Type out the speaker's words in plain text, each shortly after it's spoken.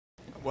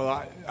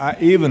Well,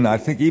 I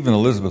think even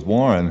Elizabeth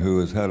Warren,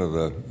 who is head of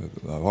the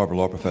Harvard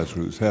Law professor,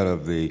 who's head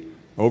of the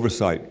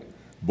Oversight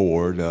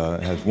Board,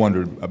 has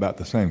wondered about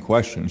the same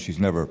question. She's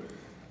never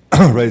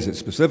raised it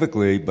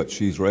specifically, but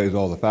she's raised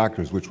all the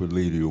factors which would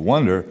lead you to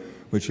wonder,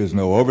 which is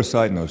no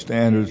oversight, no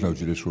standards, no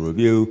judicial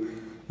review.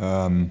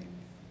 And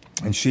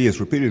she has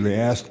repeatedly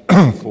asked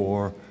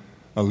for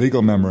a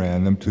legal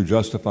memorandum to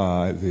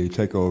justify the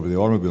takeover of the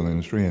automobile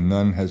industry, and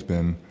none has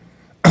been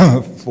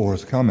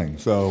forthcoming.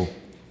 So,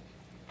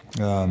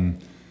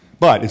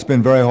 but it's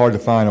been very hard to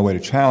find a way to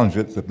challenge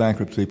it. The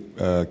bankruptcy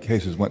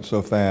cases went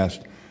so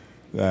fast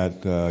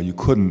that you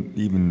couldn't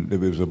even, it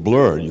was a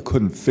blur. You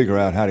couldn't figure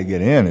out how to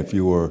get in if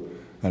you were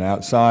an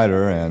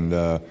outsider, and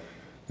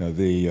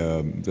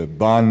the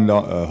bond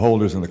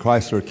holders in the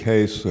Chrysler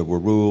case were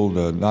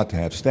ruled not to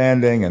have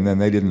standing, and then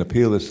they didn't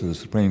appeal this to the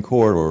Supreme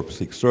Court or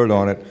seek cert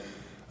on it.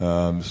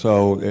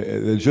 So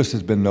there just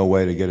has been no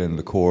way to get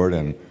into court,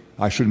 and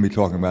I shouldn't be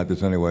talking about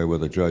this anyway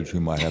with a judge who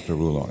might have to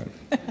rule on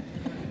it.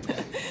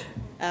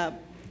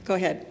 Go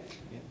ahead.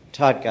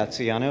 Todd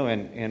Gaziano,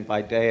 and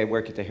by day I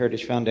work at the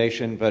Heritage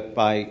Foundation, but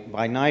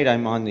by night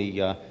I'm on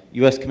the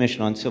U.S.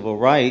 Commission on Civil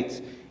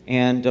Rights,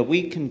 and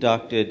we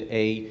conducted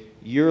a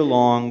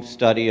year-long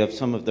study of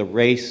some of the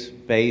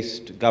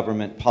race-based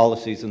government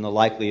policies and the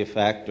likely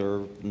effect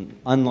or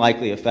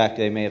unlikely effect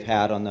they may have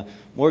had on the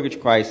mortgage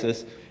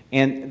crisis.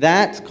 And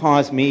that's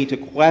caused me to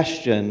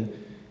question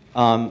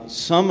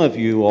some of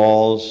you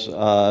all's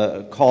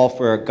call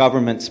for a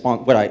government,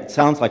 it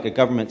sounds like a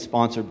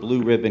government-sponsored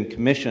blue ribbon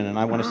commission, and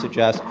I want to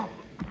suggest,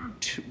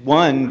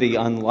 one, the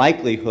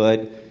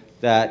unlikelihood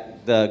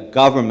that the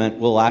government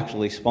will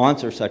actually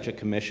sponsor such a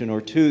commission,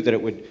 or two, that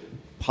it would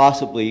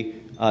possibly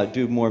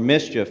do more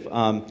mischief.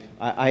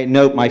 I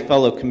note my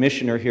fellow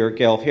commissioner here,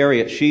 Gail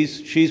Harriet,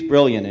 she's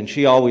brilliant and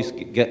she always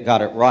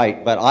got it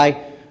right. But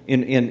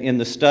in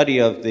the study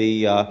of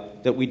the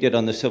that we did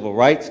on the Civil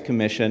Rights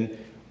Commission,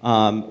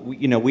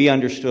 we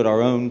understood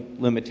our own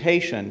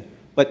limitation.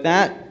 But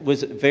that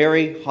was a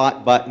very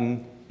hot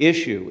button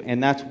issue,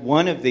 and that's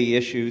one of the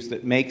issues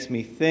that makes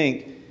me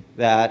think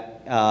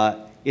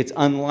that it's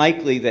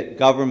unlikely that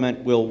government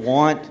will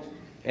want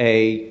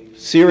a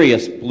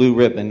serious blue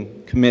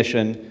ribbon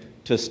commission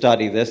to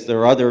study this. There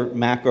are other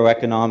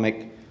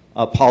macroeconomic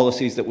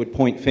policies that would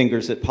point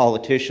fingers at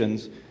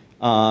politicians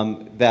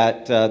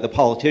that the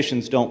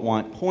politicians don't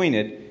want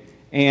pointed.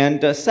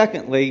 And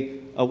secondly,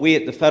 we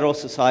at the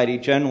Federalist Society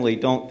generally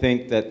don't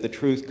think that the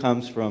truth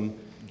comes from,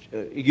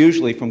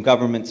 usually from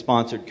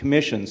government-sponsored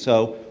commissions.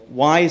 So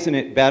why isn't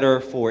it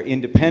better for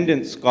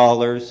independent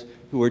scholars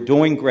who are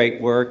doing great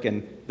work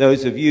and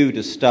those of you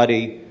to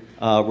study,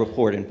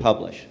 report, and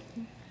publish?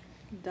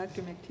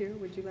 Dr. McTeer,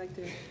 would you like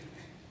to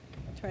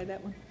try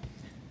that one?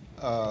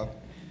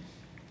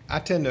 I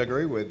tend to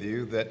agree with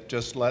you that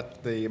just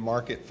let the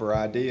market for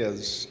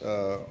ideas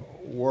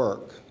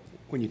work.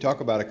 When you talk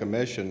about a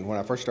commission, when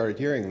I first started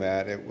hearing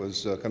that, it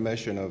was a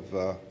commission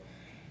of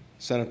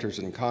senators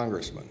and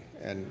congressmen.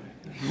 And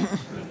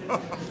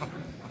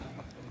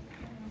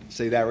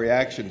see, that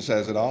reaction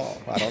says it all.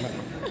 I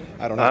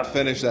don't have to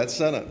finish that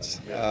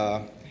sentence.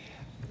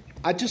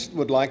 I just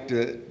would like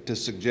to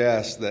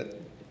suggest that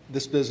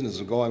this business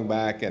of going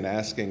back and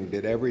asking,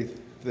 did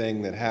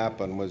everything that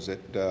happened, was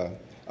it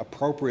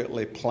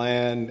appropriately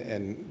planned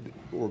and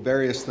were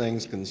various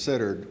things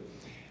considered?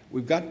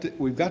 We've got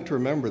to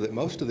remember that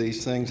most of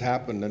these things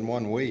happened in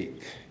 1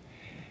 week.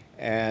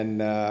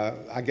 And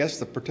I guess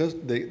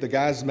the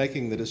guys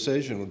making the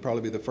decision would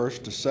probably be the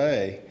first to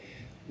say,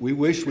 we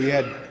wish we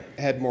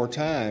had more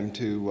time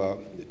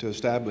to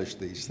establish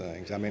these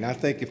things. I mean, I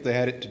think if they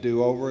had it to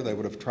do over, they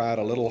would have tried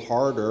a little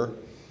harder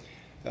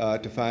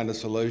to find a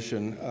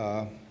solution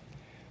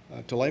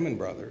to Lehman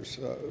Brothers,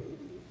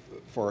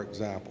 for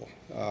example.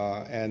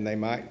 And they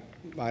might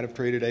have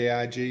treated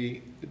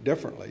AIG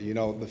differently. You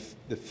know,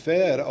 the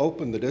Fed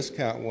opened the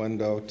discount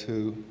window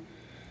to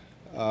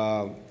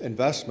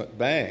investment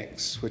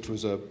banks, which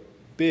was a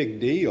big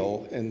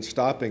deal in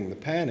stopping the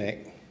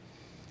panic,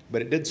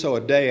 but it did so a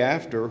day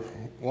after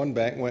one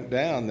bank went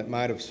down that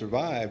might have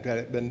survived had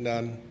it been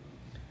done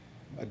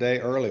a day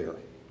earlier.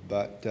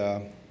 But,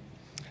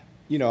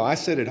 you know, I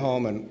sit at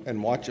home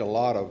and watch a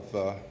lot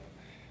of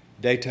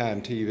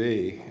daytime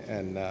TV,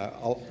 and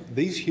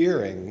these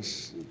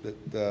hearings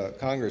that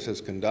Congress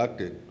has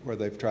conducted, where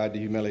they've tried to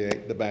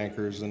humiliate the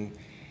bankers and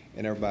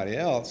everybody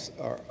else,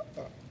 are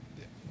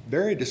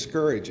very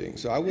discouraging.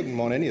 So I wouldn't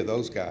want any of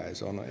those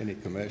guys on any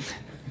commission.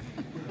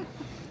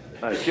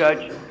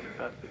 Judge.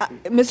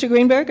 Mr.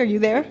 Greenberg, are you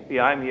there?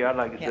 Yeah, I'm here. I'd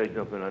like to say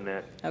something on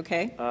that.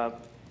 Okay.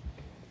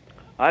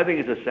 I think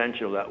it's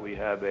essential that we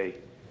have a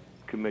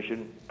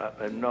commission.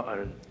 I'm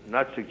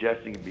not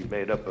suggesting it be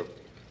made up of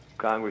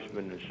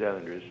congressmen and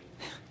senators,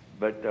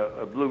 but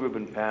a blue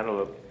ribbon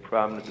panel of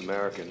prominent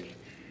Americans.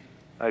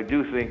 I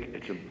do think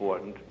it's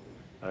important.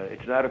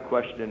 It's not a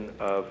question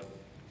of,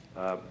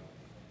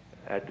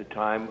 at the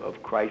time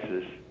of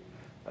crisis,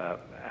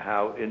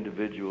 how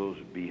individuals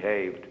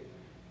behaved,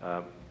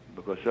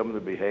 because some of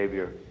the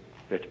behavior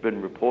that's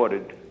been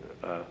reported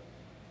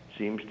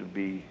seems to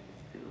be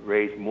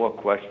raise more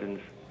questions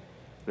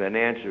than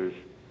answers.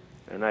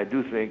 And I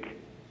do think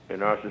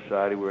in our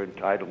society we're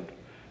entitled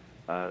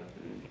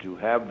to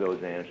have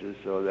those answers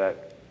so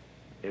that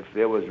if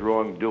there was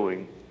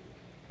wrongdoing,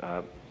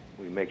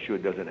 we make sure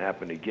it doesn't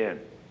happen again.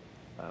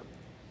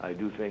 I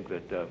do think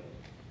that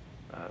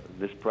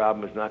this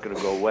problem is not going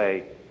to go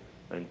away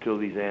until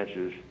these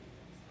answers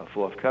are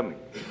forthcoming.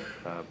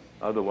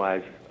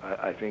 Otherwise,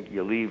 I think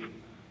you leave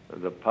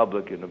the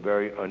public in a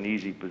very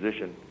uneasy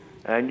position,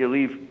 and you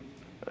leave,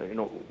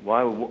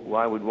 why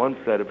would one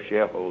set of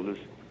shareholders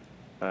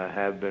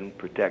have been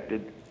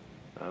protected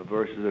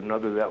versus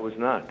another that was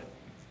not?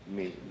 I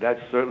mean,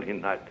 that's certainly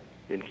not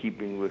in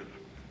keeping with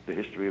the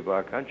history of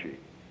our country.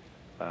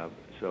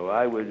 So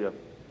I would,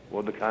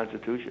 or the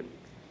Constitution.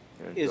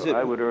 And so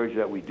I would urge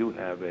that we do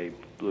have a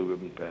blue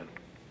ribbon panel.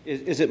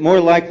 Is it more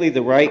likely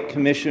the right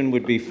commission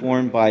would be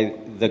formed by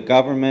the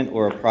government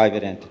or a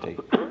private entity?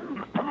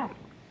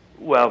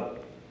 Well,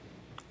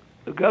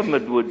 the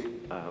government would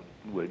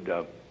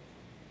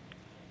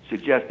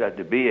suggest that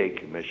there be a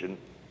commission,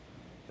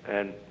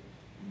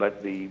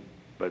 but the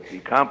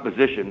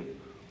composition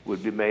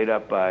would be made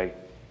up by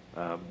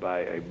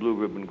a blue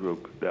ribbon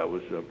group that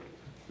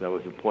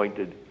was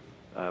appointed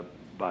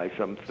by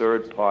some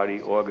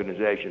third-party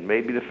organization,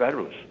 maybe the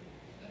Federalist.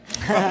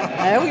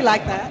 We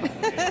like that.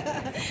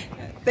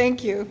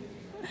 Thank you.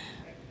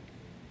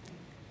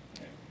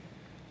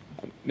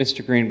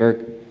 Mr.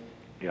 Greenberg,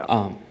 Yeah.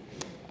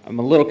 I'm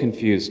a little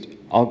confused.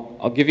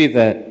 I'll give you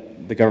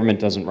that the government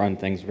doesn't run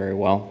things very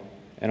well,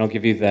 and I'll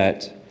give you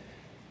that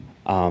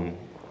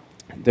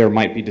there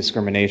might be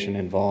discrimination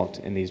involved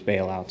in these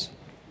bailouts.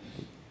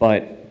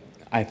 But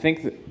I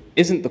think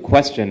isn't the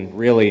question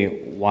really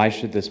why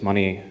should this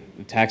money,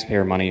 the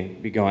taxpayer money,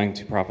 be going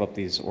to prop up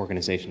these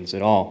organizations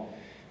at all?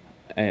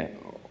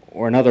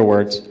 Or in other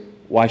words,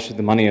 why should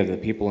the money of the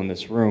people in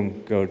this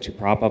room go to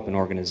prop up an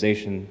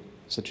organization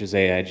such as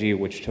AIG,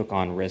 which took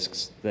on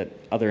risks that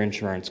other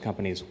insurance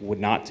companies would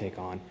not take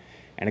on,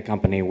 and a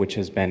company which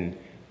has been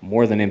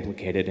more than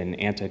implicated in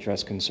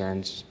antitrust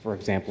concerns, for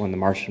example, in the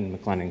Marsh and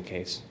McLennan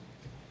case?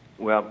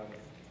 Well,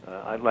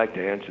 I'd like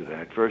to answer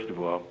that. First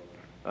of all,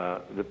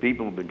 the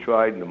people who've been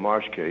tried in the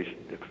Marsh case,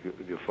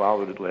 if you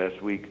followed it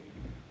last week,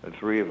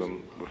 3 of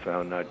them were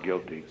found not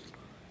guilty.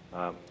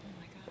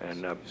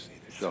 And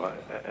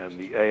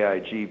the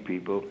AIG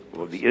people,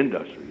 or the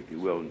industry, if you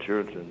will,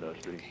 insurance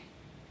industry,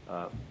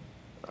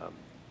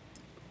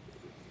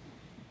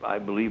 I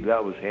believe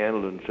that was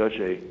handled in such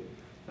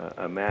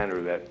a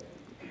manner that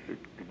it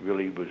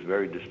really was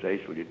very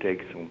distasteful. You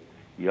take some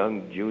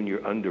young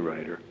junior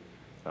underwriter,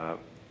 who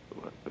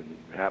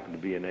happened to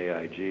be an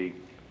AIG,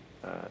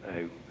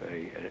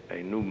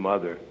 a new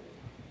mother,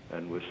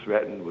 and was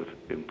threatened with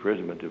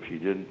imprisonment if she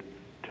didn't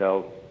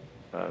tell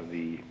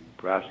the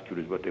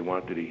prosecutors what they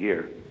wanted to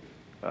hear.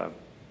 I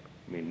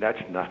mean,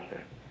 that's not,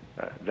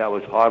 that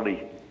was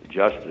hardly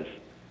justice.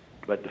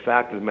 But the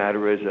fact of the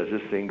matter is, as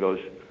this thing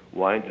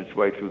winds its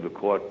way through the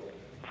court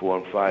 4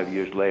 and 5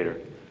 years later,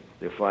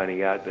 they're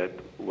finding out that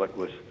what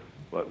was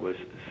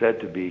said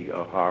to be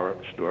a horror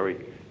story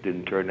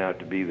didn't turn out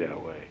to be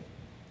that way.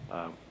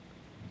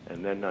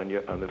 And then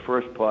on the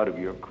first part of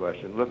your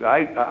question, look,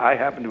 I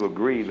happen to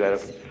agree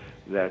that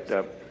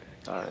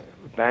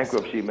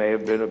bankruptcy may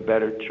have been a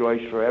better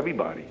choice for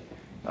everybody.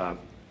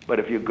 But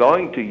if you're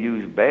going to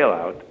use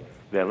bailout,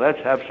 then let's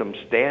have some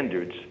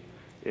standards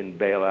in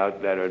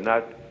bailout that are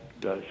not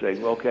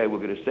saying, okay, we're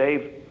going to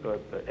save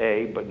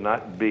A but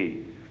not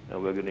B,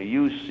 and we're going to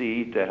use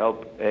C to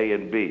help A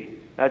and B.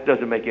 That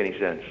doesn't make any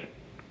sense.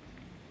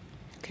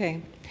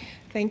 Okay,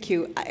 thank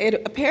you.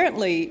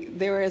 Apparently,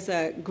 there is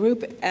a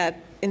group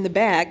in the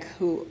back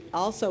who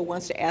also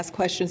wants to ask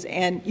questions,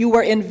 and you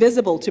were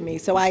invisible to me,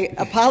 so I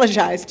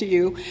apologize to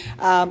you.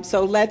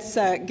 So let's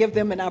give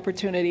them an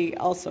opportunity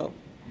also.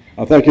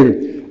 Thank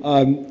you.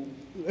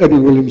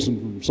 Edward Williamson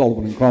from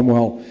Sullivan and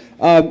Cromwell.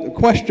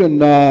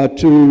 Question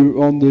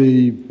on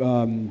the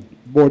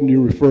Boyden,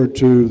 you referred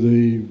to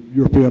the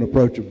European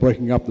approach of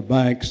breaking up the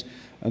banks,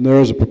 and there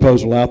is a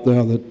proposal out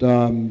there that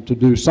to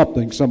do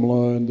something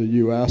similar in the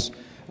U.S.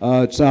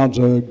 It sounds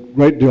a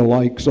great deal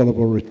like sort of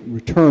a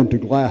return to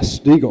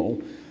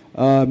Glass-Steagall.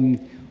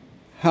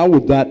 How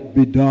would that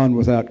be done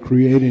without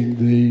creating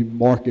the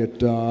market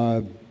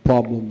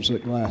problems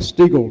that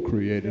Glass-Steagall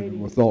created and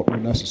were thought were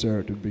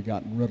necessary to be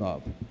gotten rid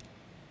of?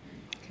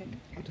 Okay.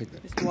 I'll take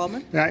that. Mr.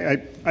 Wallman?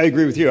 I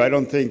agree with you. I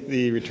don't think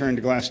the return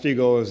to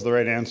Glass-Steagall is the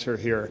right answer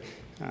here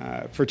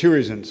for 2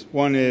 reasons.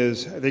 One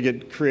is I think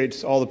it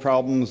creates all the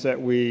problems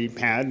that we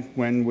had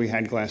when we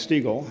had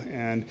Glass-Steagall,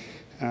 and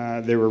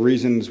there were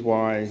reasons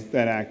why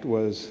that act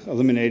was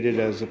eliminated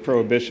as a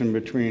prohibition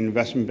between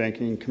investment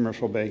banking,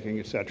 commercial banking,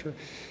 et cetera.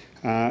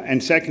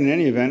 And second, in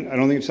any event, I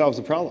don't think it solves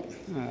the problem.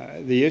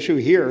 The issue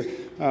here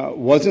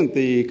wasn't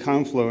the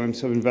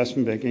confluence of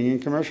investment banking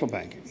and commercial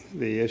banking.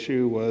 The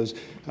issue was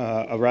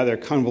a rather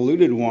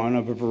convoluted one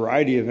of a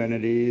variety of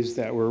entities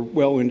that were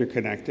well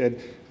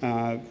interconnected,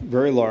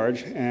 very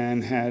large,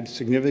 and had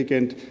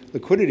significant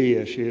liquidity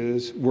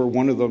issues were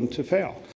one of them to fail.